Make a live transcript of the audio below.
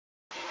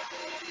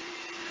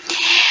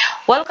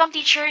Welcome,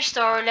 teachers,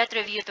 to our Let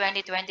Review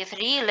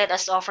 2023. Let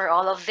us offer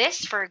all of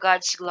this for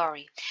God's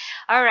glory.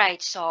 All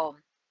right, so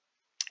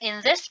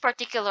in this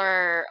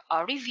particular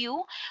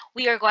review,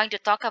 we are going to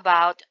talk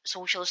about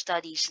social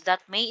studies that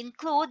may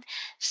include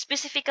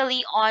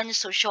specifically on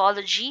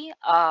sociology,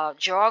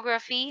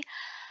 geography,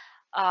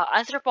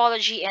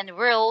 anthropology, and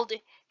world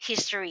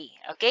history.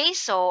 Okay,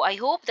 so I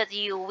hope that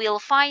you will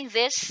find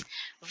this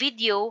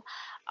video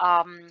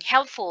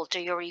helpful to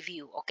your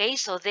review. Okay,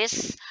 so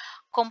this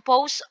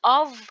composed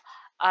of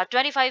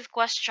 25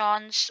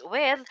 questions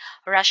with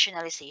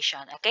rationalization.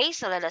 Okay,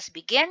 so let us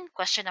begin.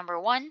 Question number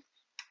one.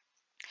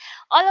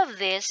 All of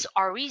these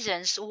are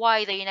reasons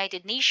why the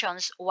United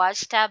Nations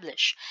was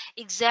established,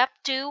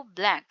 except to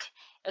blank.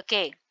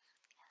 Okay,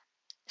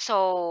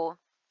 so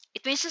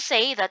it means to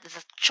say that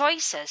the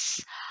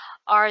choices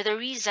are the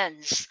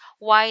reasons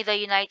why the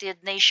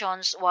United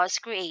Nations was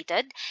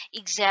created,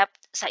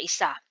 except sa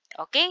isa.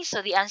 Okay,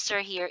 so the answer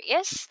here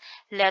is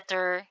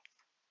letter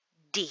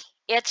D.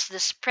 It's the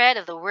spread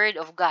of the word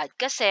of God.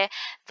 Kasi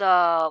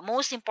the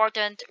most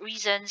important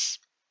reasons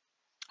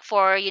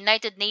for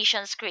United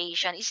Nations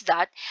creation is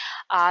that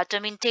to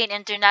maintain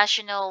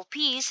international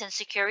peace and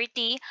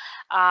security,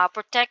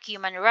 protect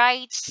human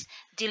rights,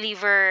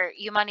 deliver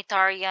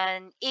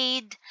humanitarian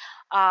aid,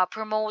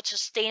 promote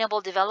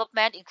sustainable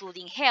development,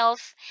 including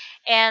health,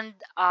 and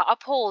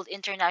uphold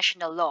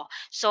international law.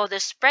 So the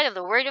spread of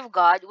the Word of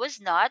God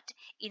was not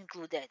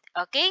included.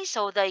 Okay,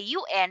 so the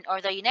UN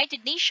or the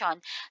United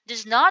Nations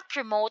does not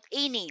promote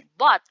any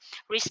but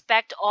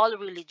respect all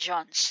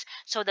religions.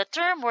 So the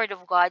term Word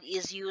of God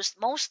is used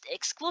most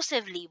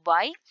exclusively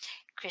by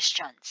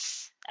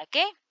Christians.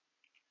 Okay?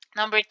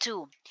 Number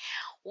two,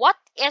 what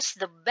is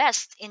the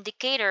best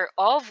indicator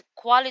of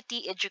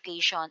quality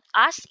education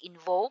as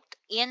invoked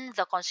in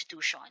the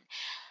Constitution?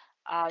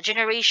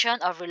 Generation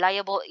of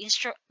reliable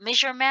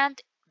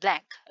measurement,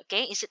 blank.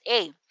 Okay? Is it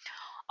A,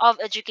 of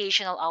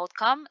educational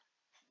outcome,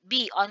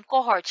 B, on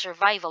cohort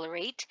survival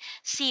rate,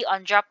 C,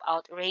 on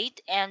dropout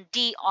rate, and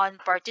D, on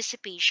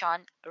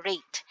participation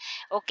rate?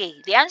 Okay,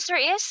 the answer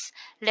is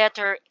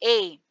letter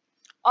A,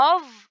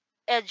 of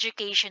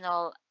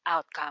educational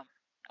outcome.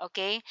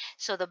 Okay,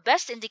 so the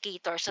best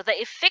indicator, so the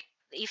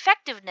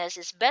effectiveness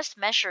is best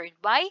measured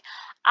by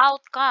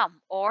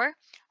outcome or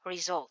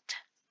result.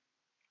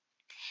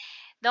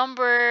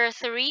 Number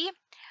three,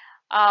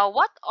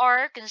 what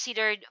are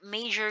considered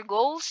major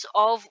goals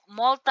of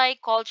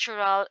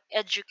multicultural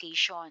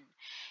education?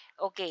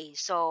 Okay,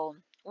 so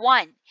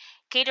one,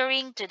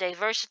 catering to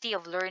diversity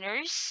of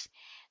learners.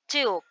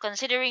 Two,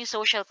 considering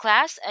social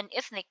class and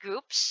ethnic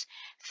groups.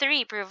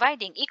 Three,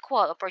 providing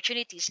equal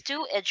opportunities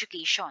to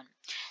education.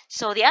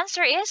 So the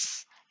answer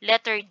is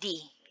letter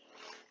D.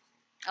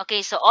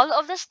 Okay, so all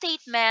of the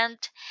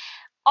statement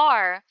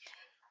are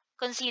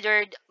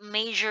considered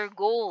major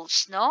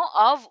goals no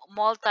of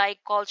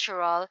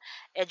multicultural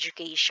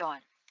education.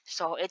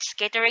 So it's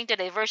catering to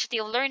diversity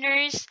of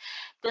learners,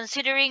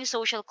 considering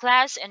social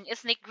class and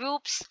ethnic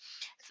groups,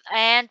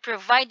 and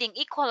providing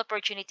equal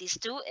opportunities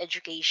to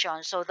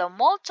education. So the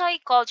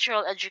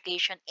multicultural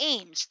education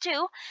aims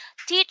to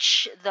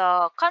teach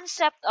the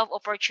concept of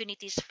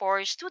opportunities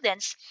for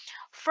students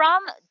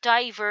from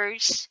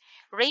diverse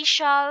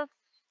racial,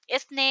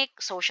 ethnic,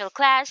 social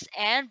class,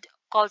 and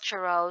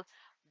cultural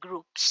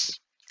groups.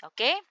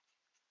 Okay?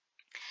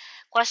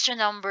 Question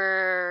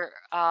number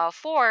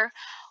four.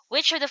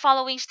 Which of the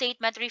following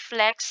statement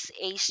reflects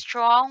a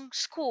strong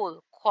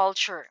school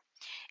culture?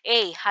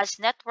 A, has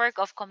network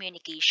of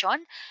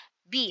communication.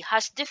 B,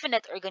 has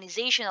definite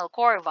organizational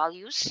core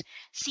values.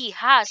 C,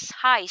 has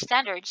high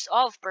standards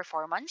of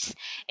performance.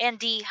 And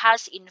D,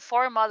 has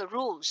informal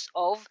rules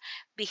of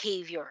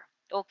behavior.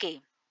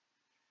 Okay,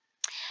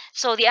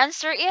 so the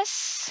answer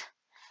is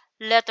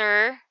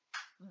letter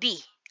B.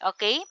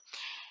 Okay,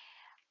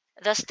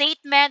 the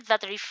statement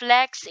that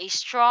reflects a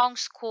strong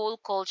school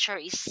culture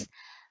is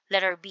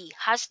letter B,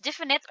 has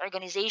definite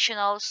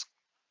organizational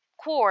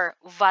core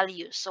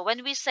values. So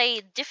when we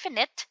say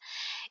definite,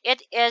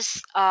 it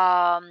is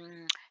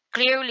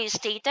clearly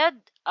stated,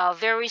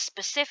 very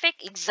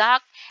specific,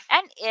 exact,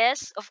 and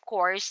is, of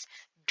course,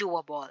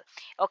 doable.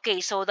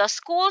 Okay, so the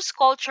school's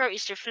culture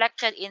is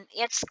reflected in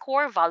its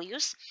core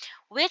values,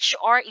 which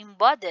are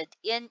embodied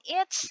in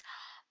its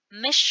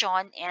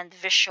mission and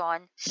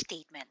vision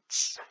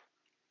statements.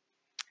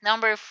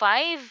 Number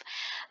five,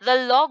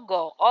 the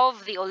logo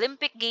of the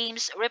Olympic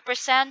Games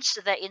represents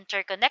the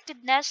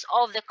interconnectedness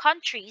of the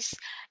countries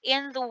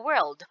in the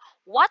world.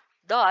 What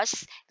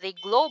does the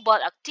global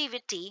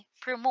activity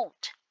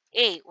promote?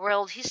 A,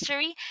 world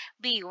history.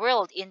 B,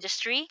 world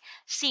industry.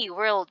 C,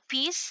 world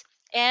peace.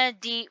 And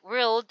D,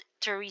 world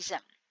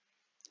tourism.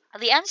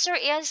 The answer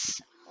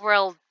is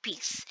world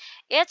peace.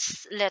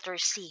 It's letter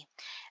C.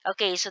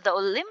 Okay, so the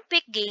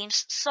Olympic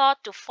Games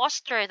sought to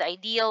foster the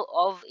ideal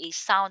of a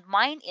sound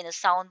mind in a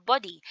sound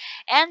body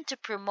and to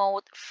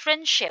promote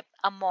friendship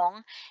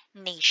among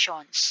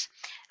nations.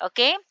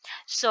 Okay,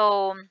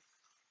 so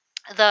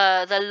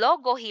the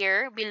logo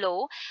here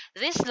below,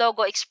 this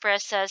logo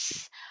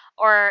expresses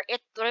or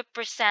it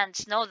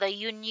represents no the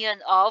union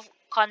of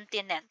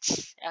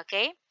continents.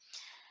 Okay.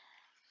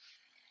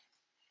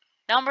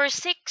 Number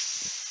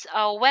six,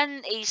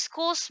 when a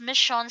school's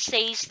mission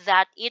says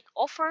that it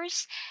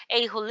offers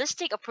a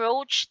holistic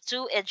approach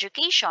to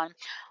education,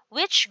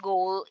 which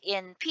goal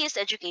in peace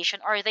education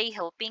are they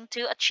helping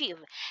to achieve?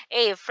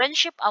 A,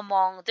 friendship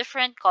among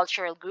different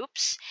cultural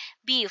groups.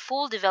 B,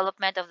 full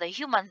development of the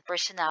human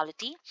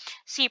personality.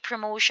 C,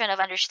 promotion of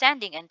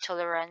understanding and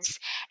tolerance.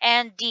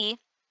 And D,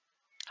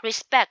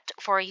 respect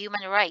for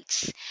human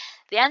rights.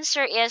 The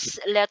answer is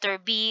letter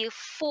B,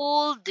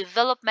 full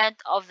development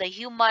of the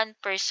human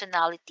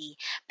personality,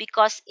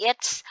 because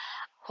it's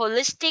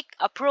holistic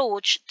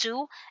approach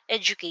to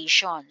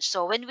education.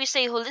 So when we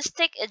say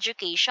holistic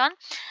education,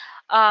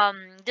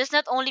 does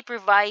not only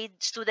provide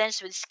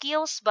students with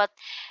skills, but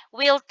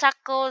will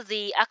tackle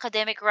the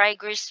academic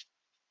rigors,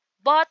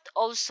 but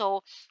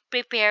also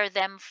prepare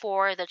them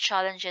for the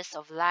challenges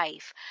of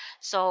life.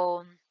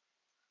 So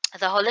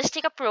the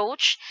holistic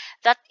approach,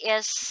 that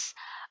is,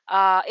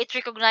 it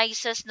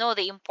recognizes no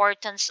the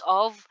importance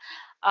of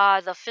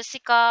the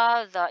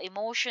physical, the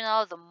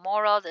emotional, the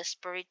moral, the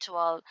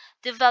spiritual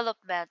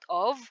development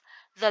of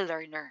the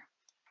learner.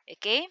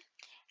 Okay.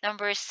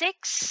 Number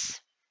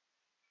six,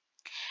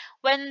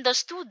 when the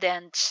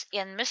students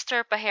in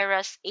Mr.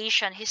 Pahera's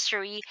Asian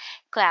history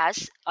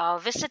class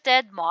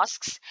visited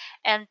mosques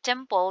and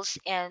temples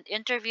and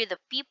interviewed the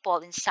people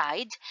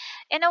inside,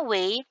 in a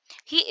way,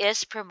 he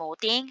is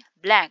promoting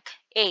blank.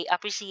 A.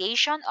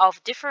 Appreciation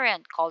of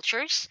different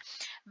cultures.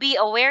 B.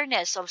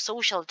 Awareness of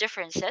social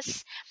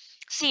differences.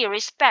 C.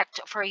 Respect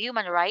for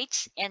human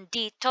rights. And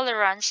D.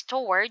 Tolerance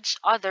towards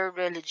other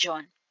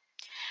religion.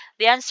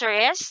 The answer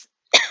is,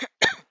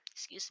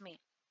 excuse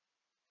me,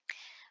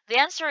 the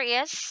answer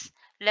is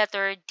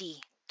letter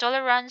D,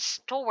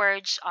 tolerance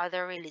towards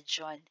other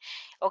religion.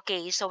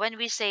 Okay, so when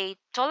we say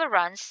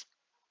tolerance,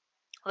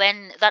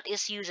 when that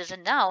is used as a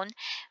noun,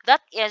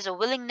 that is a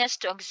willingness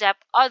to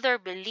accept other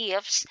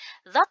beliefs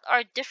that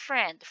are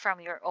different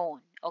from your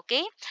own.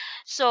 Okay,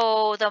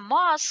 so the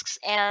mosques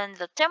and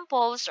the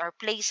temples are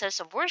places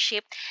of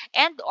worship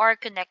and are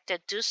connected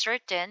to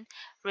certain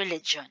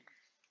religion.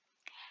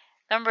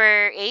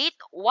 Number eight,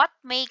 what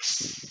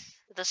makes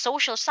the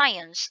social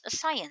science a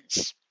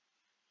science?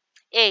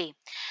 A.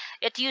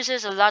 It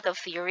uses a lot of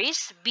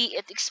theories. B.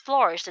 It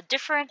explores the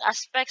different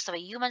aspects of a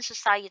human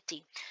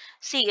society.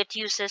 C. It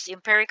uses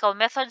empirical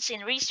methods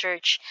in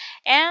research.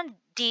 And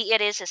D.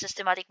 It is a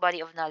systematic body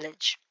of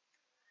knowledge.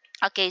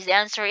 Okay, the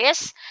answer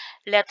is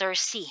letter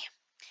C.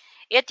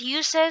 It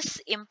uses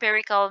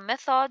empirical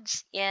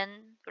methods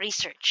in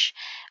research.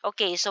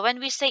 Okay, so when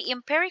we say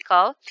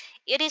empirical,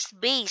 it is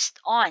based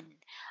on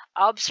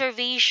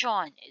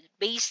observation,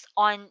 based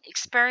on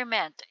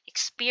experiment,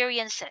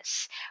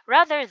 experiences,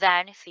 rather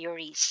than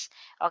theories.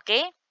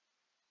 Okay,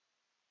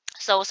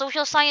 so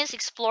social science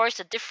explores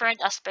the different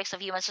aspects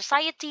of human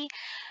society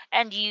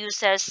and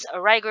uses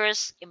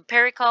rigorous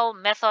empirical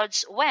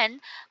methods when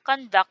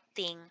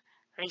conducting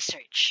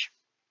research.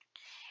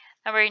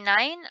 Number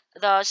nine,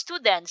 the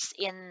students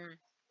in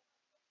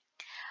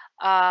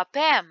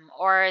PEM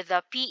or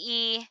the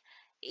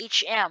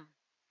PEHM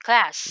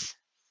class,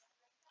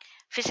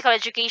 physical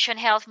education,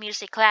 health,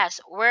 music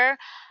class, were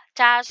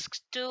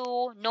tasked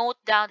to note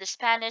down the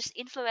Spanish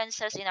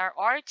influences in our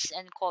arts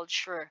and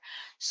culture.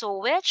 So,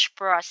 which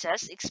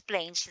process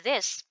explains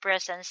this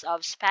presence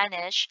of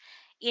Spanish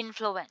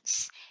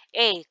influence?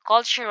 A.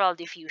 Cultural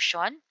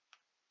diffusion.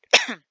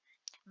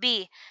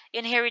 B.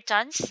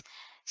 Inheritance.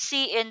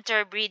 C.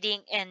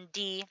 Interbreeding. And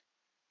D.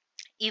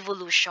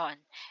 Evolution.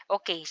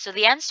 Okay, so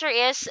the answer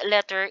is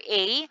letter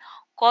A,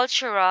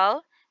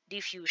 cultural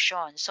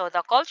diffusion. So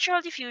the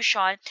cultural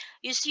diffusion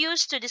is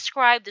used to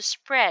describe the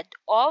spread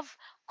of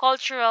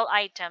cultural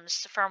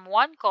items from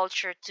one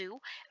culture to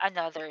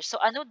another. So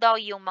ano daw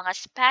yung mga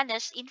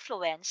Spanish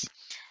influence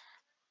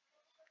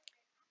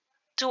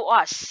to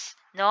us,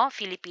 no,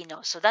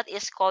 Filipino. So that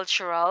is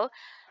cultural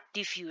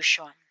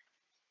diffusion.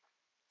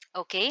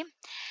 Okay?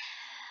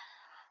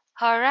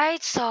 All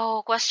right,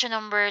 so question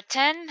number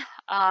 10.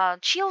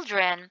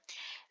 Children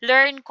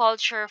learn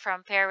culture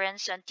from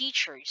parents and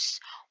teachers.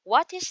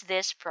 What is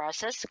this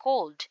process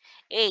called?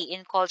 A.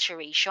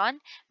 Enculturation.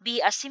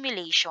 B.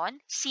 Assimilation.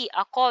 C.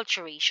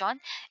 Acculturation.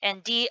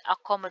 And D.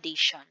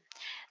 Accommodation.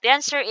 The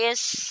answer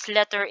is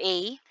letter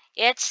A.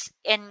 It's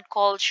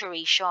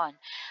enculturation.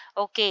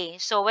 Okay,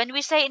 so when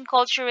we say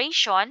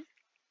enculturation,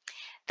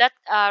 that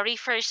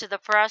refers to the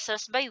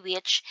process by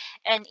which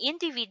an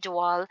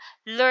individual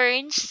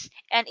learns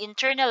and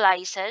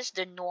internalizes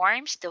the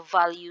norms, the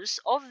values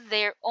of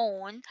their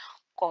own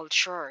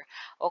culture.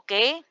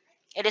 Okay?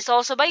 It is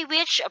also by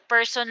which a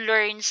person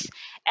learns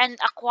and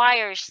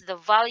acquires the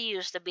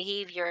values, the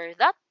behavior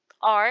that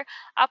are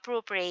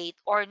appropriate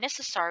or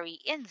necessary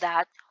in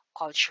that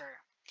culture.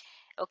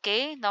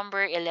 Okay,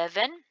 number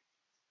 11.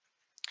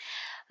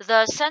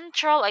 The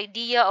central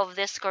idea of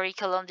this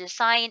curriculum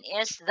design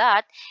is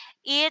that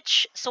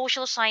each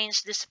social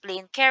science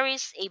discipline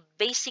carries a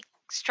basic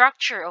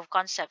structure of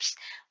concepts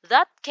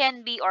that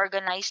can be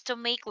organized to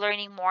make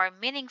learning more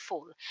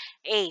meaningful.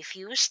 A.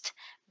 Fused.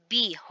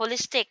 B,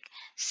 holistic,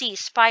 C,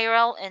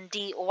 spiral, and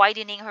D,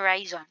 widening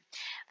horizon?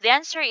 The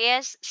answer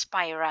is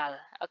spiral.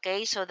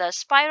 Okay, so the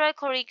spiral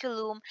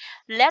curriculum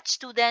lets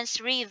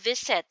students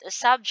revisit a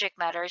subject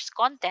matter's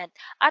content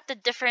at the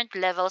different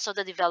levels of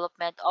the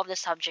development of the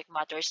subject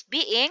matters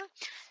being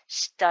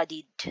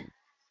studied.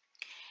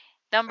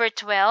 Number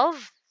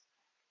 12,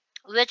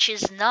 which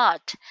is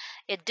not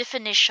a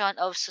definition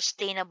of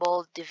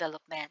sustainable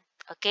development.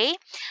 Okay?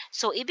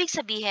 So, ibig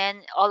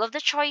sabihin, all of the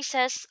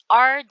choices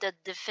are the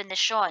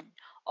definition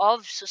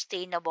of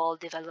sustainable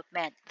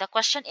development. The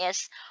question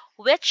is,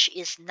 which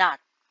is not?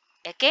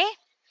 Okay?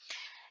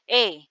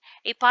 A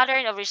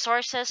pattern of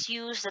resources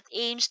use that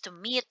aims to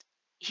meet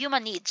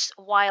human needs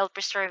while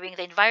preserving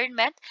the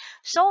environment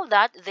so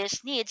that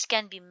these needs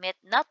can be met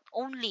not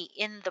only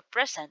in the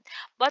present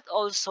but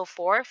also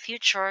for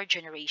future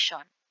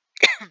generation.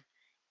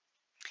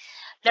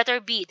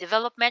 Letter B,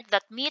 development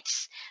that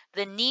meets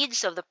the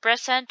needs of the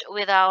present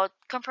without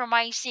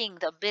compromising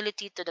the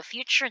ability to the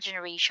future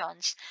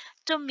generations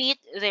to meet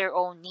their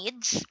own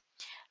needs.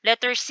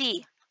 Letter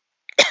C,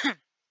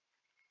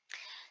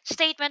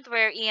 statement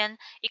wherein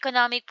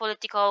economic,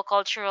 political,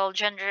 cultural,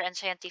 gender, and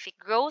scientific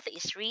growth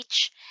is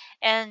reached,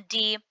 and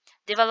D,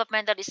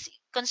 development that is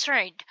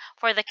concerned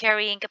for the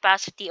carrying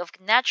capacity of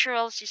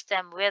natural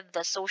system with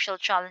the social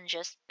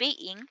challenges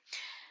being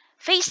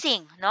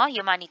facing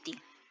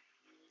humanity.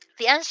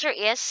 The answer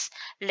is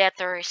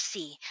letter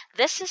C.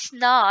 This is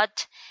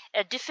not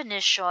a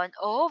definition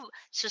of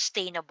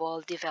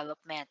sustainable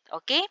development.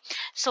 Okay?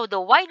 So, the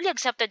widely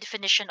accepted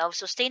definition of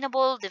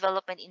sustainable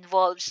development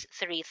involves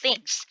three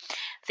things: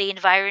 the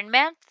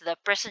environment, the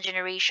present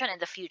generation,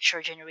 and the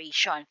future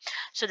generation.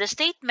 So, the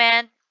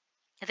statement,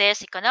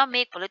 this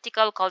economic,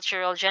 political,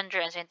 cultural, gender,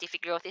 and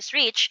scientific growth is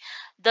reached,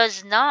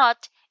 does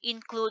not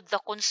include the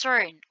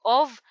concern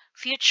of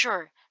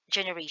future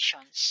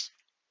generations.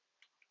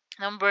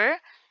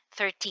 Number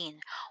 13.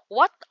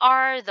 What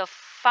are the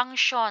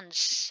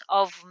functions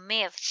of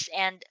myths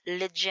and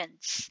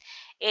legends?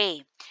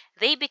 A.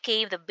 They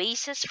became the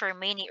basis for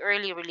many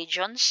early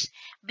religions.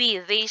 B.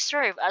 They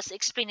serve as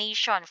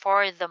explanation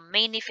for the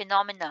many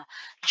phenomena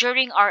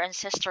during our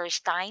ancestors'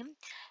 time.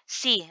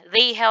 C.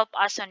 They help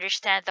us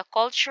understand the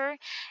culture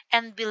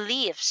and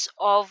beliefs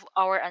of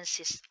our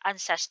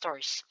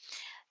ancestors.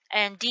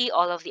 And D.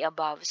 All of the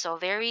above. So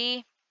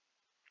very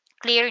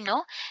clear,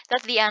 no,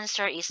 that the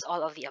answer is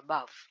all of the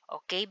above.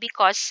 Okay,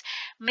 because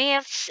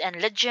myths and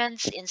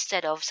legends,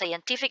 instead of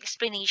scientific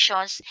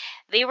explanations,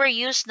 they were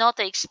used not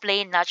to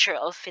explain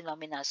natural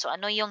phenomena. So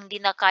ano yung di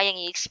na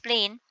kayang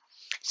i-explain,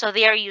 so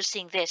they are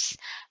using this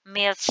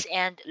myths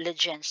and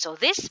legends. So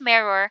this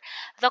mirror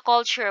the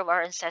culture of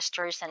our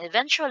ancestors and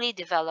eventually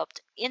developed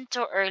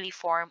into early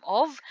form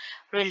of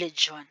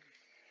religion.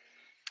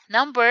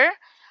 Number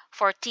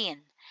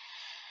 14.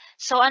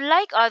 So um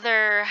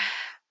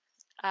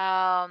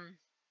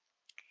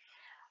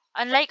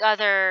unlike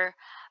other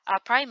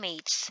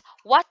primates,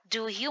 what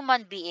do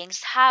human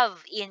beings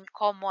have in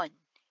common?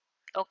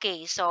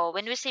 Okay, so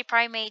when we say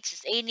primates,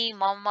 it's any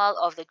mammal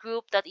of the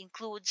group that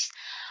includes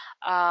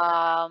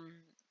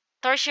um,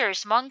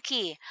 tertiaries,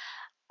 monkey,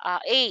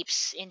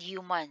 apes, and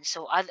humans.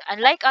 So,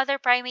 unlike other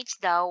primates,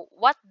 now,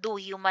 what do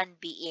human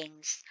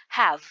beings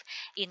have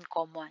in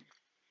common?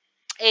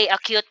 A.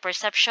 Acute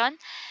perception.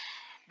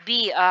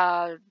 B.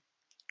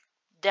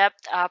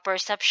 Depth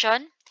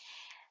perception.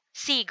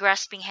 C.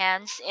 Grasping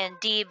hands. And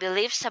D.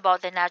 Beliefs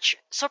about the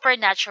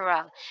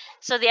supernatural.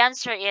 So the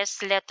answer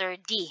is letter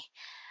D.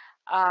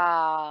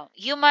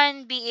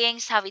 Human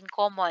beings have in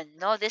common,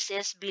 no, this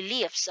is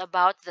beliefs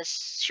about the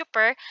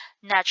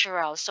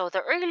supernatural. So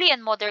the early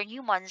and modern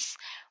humans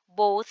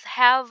both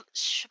have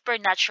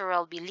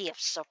supernatural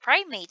beliefs. So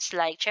primates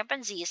like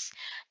chimpanzees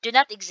do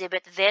not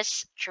exhibit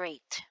this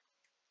trait.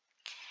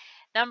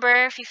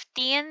 Number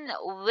 15,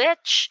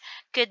 which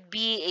could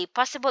be a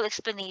possible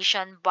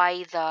explanation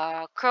by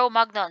the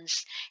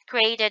Cro-Magnons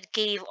created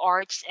cave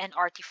arts and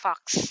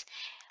artifacts.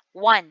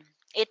 1.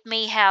 It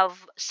may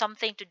have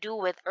something to do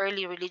with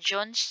early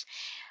religions.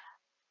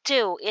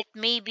 2. It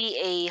may be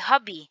a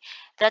hobby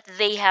that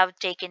they have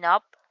taken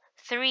up.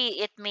 3.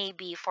 It may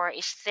be for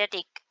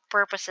aesthetic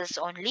purposes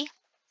only.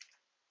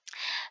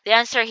 The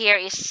answer here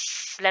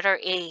is letter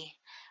A.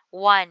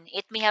 1.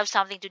 It may have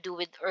something to do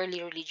with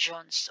early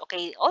religions.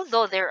 Okay,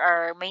 although there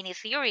are many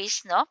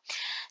theories, no?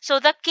 So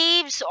the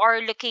caves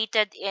are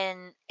located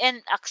in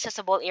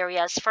inaccessible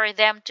areas for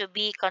them to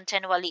be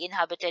continually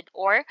inhabited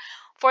or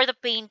for the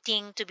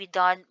painting to be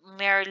done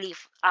merely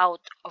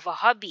out of a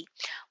hobby.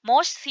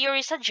 Most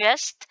theories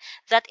suggest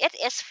that it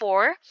is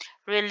for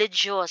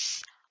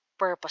religious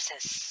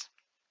purposes.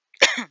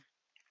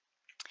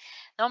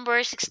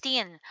 Number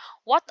 16.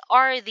 What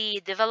are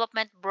the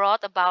development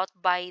brought about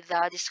by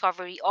the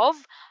discovery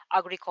of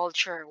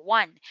agriculture?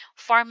 1.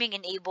 Farming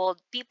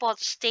enabled people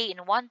to stay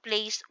in one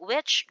place,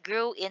 which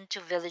grew into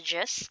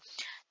villages.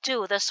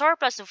 2. The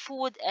surplus of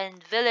food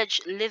and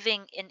village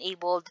living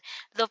enabled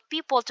the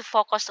people to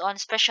focus on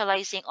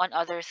specializing on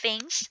other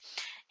things.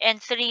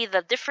 And 3.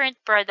 The different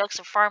products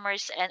of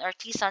farmers and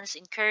artisans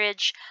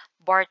encourage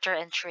barter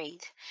and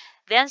trade.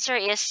 The answer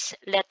is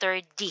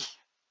letter D.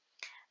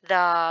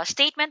 The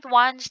statement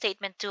 1,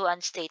 statement 2,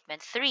 and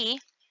statement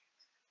 3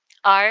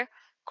 are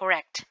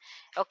correct.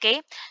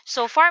 Okay?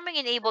 So farming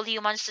enabled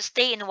humans to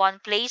stay in one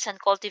place and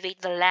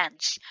cultivate the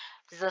lands.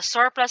 The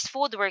surplus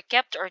food were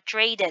kept or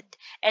traded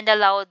and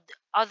allowed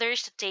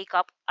others to take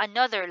up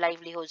another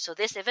livelihood. So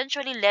this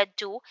eventually led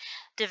to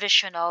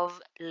division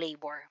of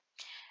labor.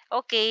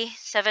 Okay,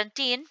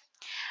 17.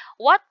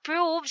 What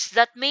proves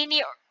that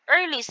many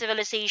early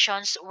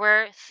civilizations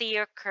were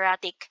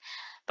theocratic?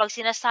 Pag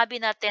sinasabi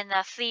natin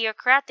na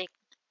theocratic,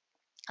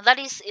 that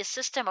is a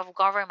system of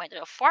government,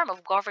 a form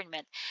of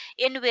government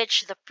in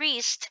which the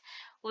priest,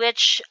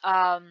 which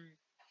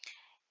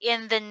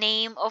in the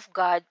name of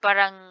God,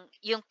 parang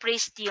yung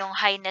priest yung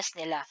highness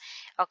nila.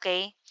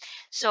 Okay?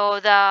 So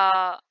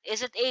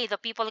is it A, the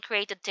people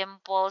created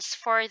temples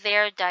for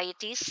their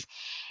deities?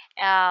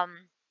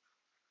 Um,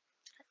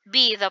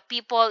 B, the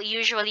people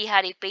usually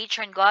had a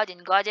patron god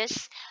and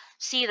goddess.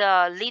 C,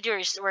 the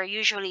leaders were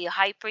usually a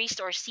high priest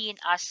or seen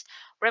as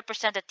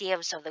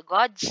representatives of the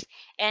gods.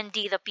 And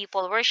D, the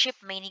people worship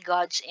many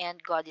gods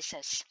and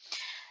goddesses.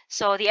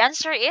 So the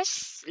answer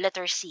is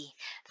letter C.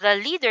 The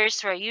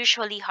leaders were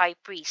usually high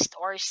priests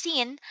or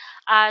seen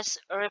as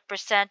a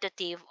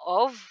representative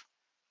of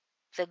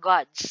the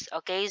gods.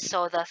 Okay,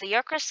 so the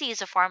theocracy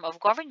is a form of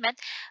government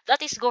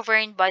that is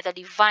governed by the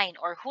divine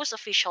or whose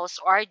officials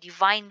are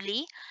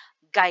divinely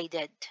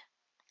guided.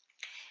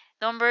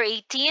 Number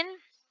 18,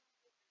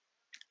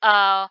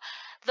 uh,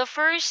 the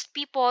first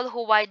people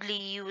who widely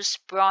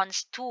used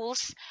bronze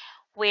tools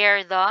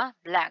were the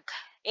blank.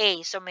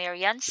 A.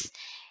 Sumerians.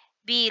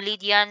 B.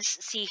 Lydians.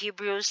 C.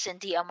 Hebrews. And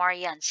D.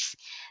 Amarians.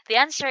 The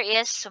answer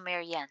is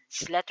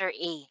Sumerians. Letter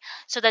A.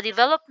 So the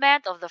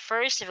development of the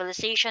first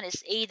civilization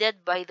is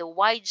aided by the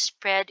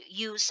widespread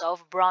use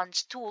of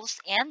bronze tools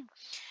and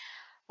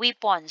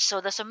weapons.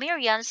 So the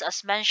Sumerians,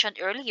 as mentioned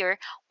earlier,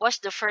 was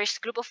the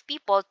first group of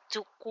people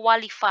to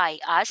qualify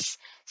as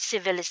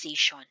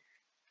civilization.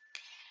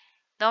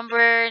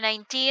 Number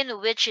 19,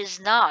 which is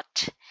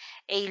not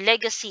a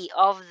legacy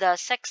of the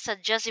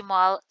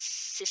sexagesimal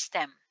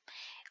system.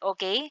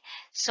 Okay,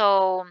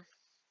 so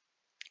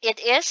it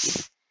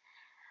is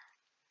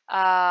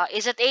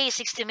it A,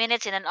 60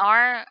 minutes in an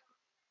hour,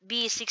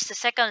 B, 60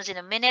 seconds in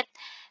a minute,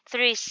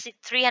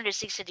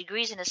 360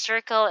 degrees in a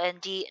circle, and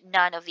D,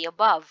 none of the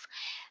above?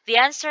 The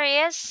answer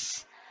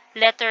is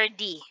letter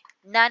D,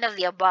 none of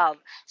the above.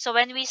 So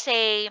when we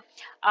say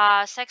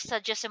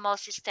sexagesimal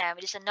system,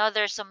 it is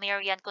another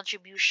Sumerian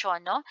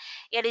contribution. No?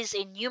 It is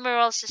a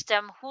numeral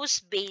system whose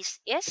base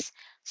is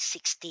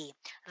 60.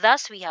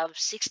 Thus, we have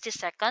 60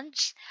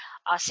 seconds,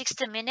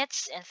 60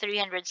 minutes, and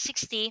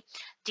 360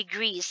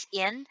 degrees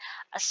in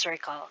a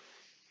circle.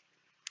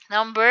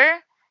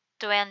 Number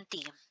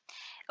 20.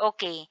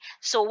 Okay,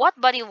 so what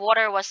body of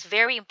water was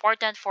very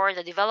important for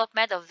the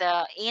development of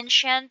the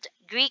ancient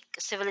Greek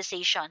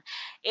civilization?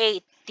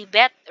 A.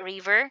 Tibet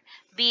River.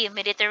 B.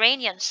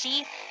 Mediterranean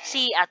Sea.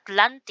 C.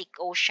 Atlantic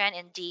Ocean.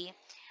 And D.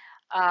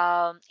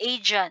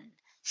 Aegean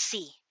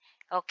Sea.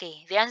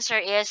 Okay, the answer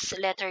is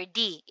letter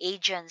D.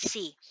 Aegean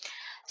Sea.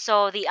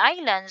 So the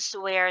islands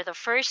where the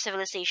first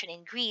civilization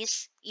in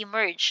Greece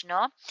emerged,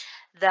 no?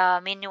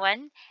 The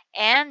Minoan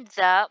and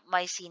the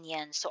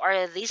Mycenaean. So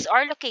these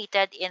are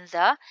located in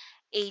the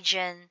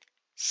Aegean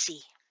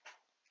Sea.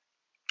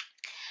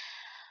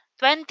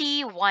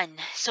 21.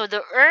 So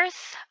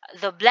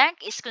the blank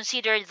is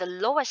considered the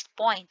lowest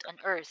point on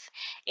Earth.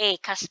 A.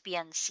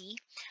 Caspian Sea.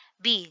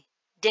 B.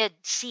 Dead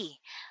Sea.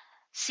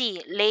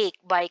 C. Lake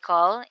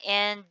Baikal.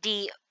 And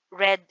D.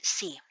 Red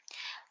Sea.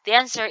 The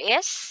answer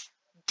is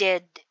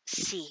Dead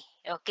Sea.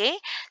 Okay,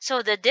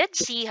 so the Dead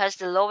Sea has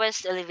the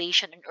lowest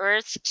elevation on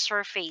Earth's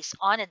surface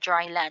on a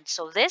dry land.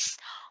 So this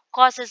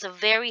causes a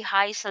very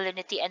high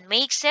salinity and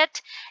makes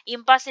it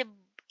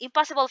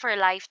impossible for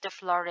life to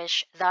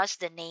flourish. Thus,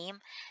 the name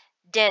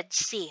Dead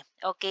Sea.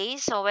 Okay,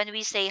 so when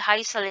we say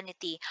high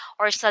salinity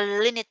or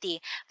salinity,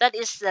 that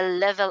is the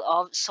level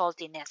of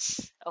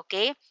saltiness.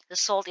 Okay, the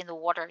salt in the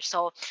water.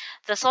 So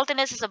the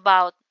saltiness is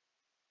about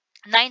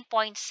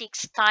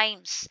 9.6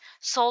 times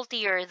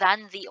saltier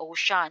than the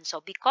ocean.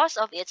 So because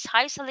of its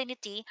high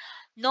salinity,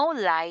 no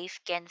life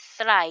can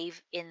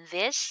thrive in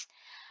this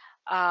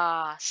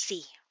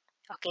sea.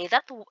 Okay,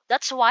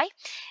 that's why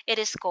it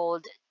is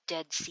called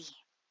Dead Sea.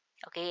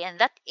 Okay, and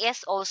that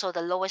is also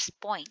the lowest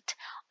point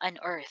on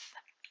Earth.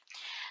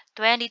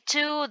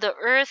 22, the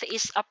Earth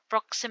is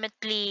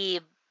approximately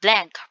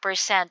blank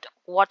percent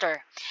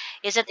water.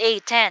 Is it A,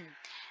 10,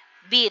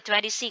 B,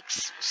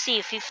 26,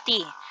 C,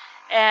 50,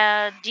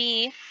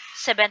 D,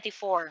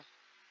 74?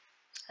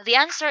 The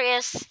answer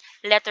is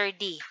letter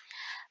D.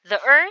 The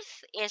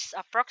Earth is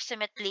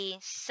approximately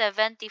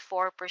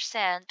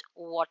 74%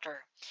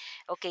 water.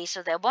 Okay,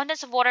 so the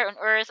abundance of water on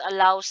Earth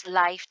allows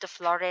life to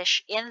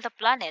flourish in the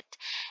planet.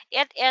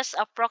 It is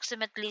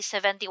approximately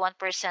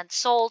 71%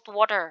 salt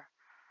water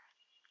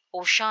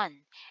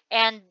ocean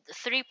and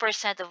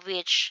 3% of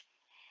which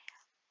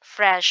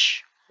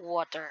fresh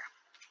water.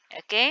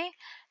 Okay,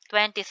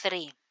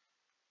 23.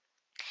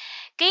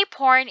 Cape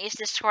Horn is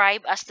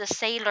described as the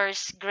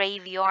sailor's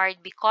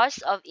graveyard because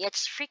of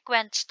its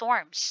frequent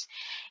storms.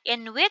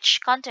 In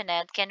which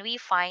continent can we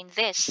find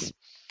this?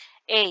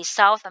 A.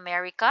 South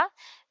America,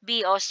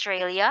 B.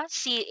 Australia,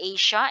 C.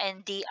 Asia,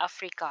 and D.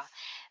 Africa.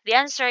 The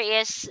answer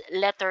is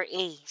letter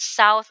A,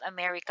 South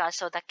America.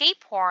 So the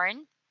Cape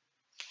Horn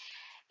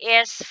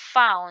is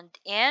found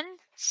in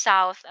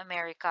South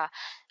America.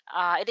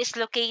 It is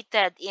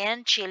located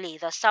in Chile,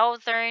 the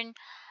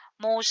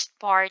southernmost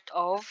part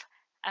of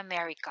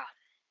America.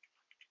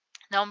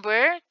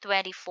 Number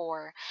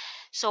 24.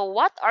 So,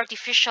 what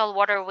artificial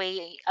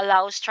waterway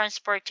allows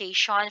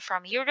transportation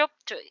from Europe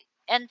to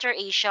enter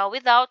Asia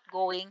without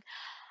going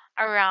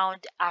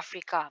around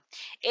Africa?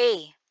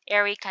 A.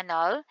 Erie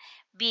Canal,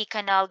 B.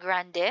 Canal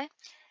Grande,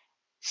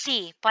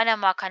 C.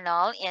 Panama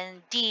Canal,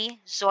 and D.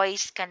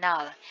 Suez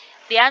Canal.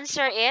 The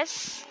answer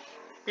is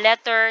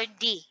letter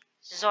D,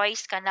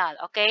 Suez Canal.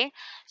 Okay,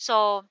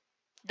 so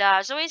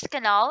the Suez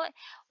Canal,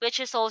 which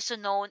is also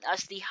known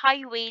as the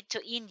highway to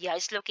India,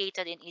 is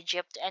located in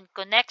Egypt and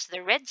connects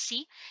the Red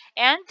Sea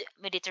and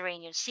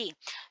Mediterranean Sea.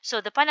 So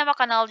the Panama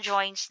Canal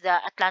joins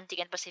the Atlantic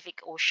and Pacific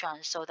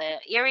Oceans. So the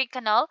Erie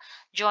Canal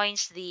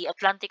joins the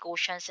Atlantic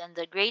Oceans and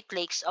the Great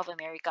Lakes of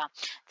America.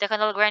 The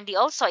Canal Grande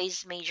also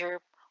is major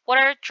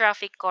water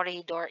traffic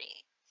corridor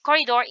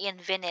in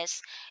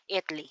Venice,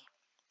 Italy.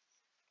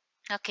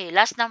 Okay,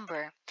 last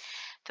number.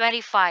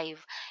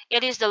 25.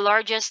 It is the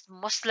largest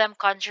Muslim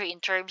country in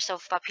terms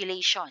of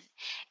population.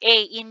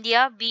 A.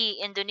 India,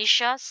 B.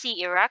 Indonesia,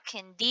 C. Iraq,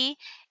 and D.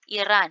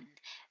 Iran.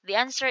 The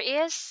answer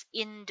is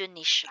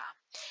Indonesia.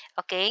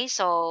 Okay,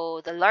 so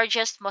the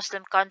largest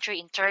Muslim country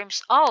in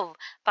terms of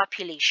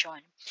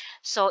population.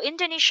 So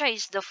Indonesia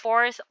is the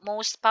fourth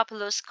most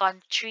populous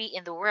country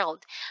in the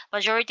world,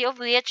 majority of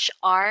which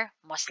are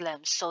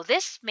Muslims. So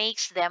this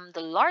makes them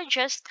the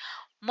largest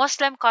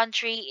Muslim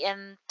country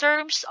in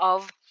terms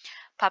of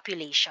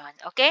population.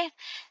 Okay,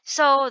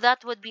 so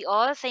that would be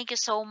all. Thank you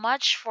so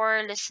much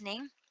for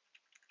listening.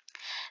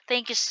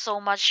 Thank you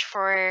so much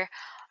for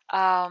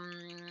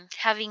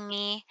having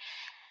me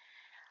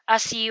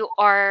as you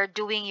are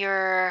doing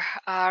your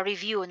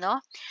review,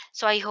 no?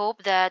 So I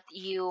hope that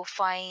you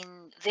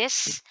find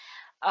this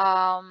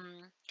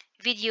um,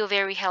 video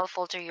very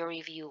helpful to your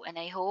review, and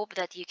I hope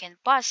that you can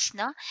pass,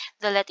 no,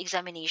 the let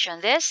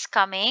examination this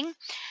coming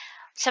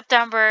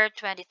September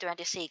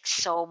 2026.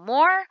 So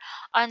more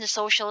on the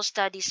social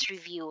studies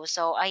review.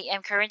 So I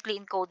am currently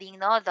encoding,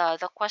 no,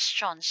 the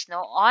questions,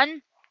 no,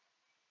 on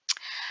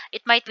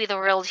it might be the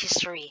world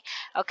history.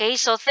 Okay,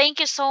 so thank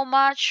you so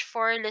much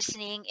for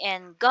listening,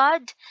 and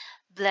God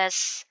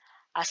bless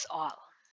us all.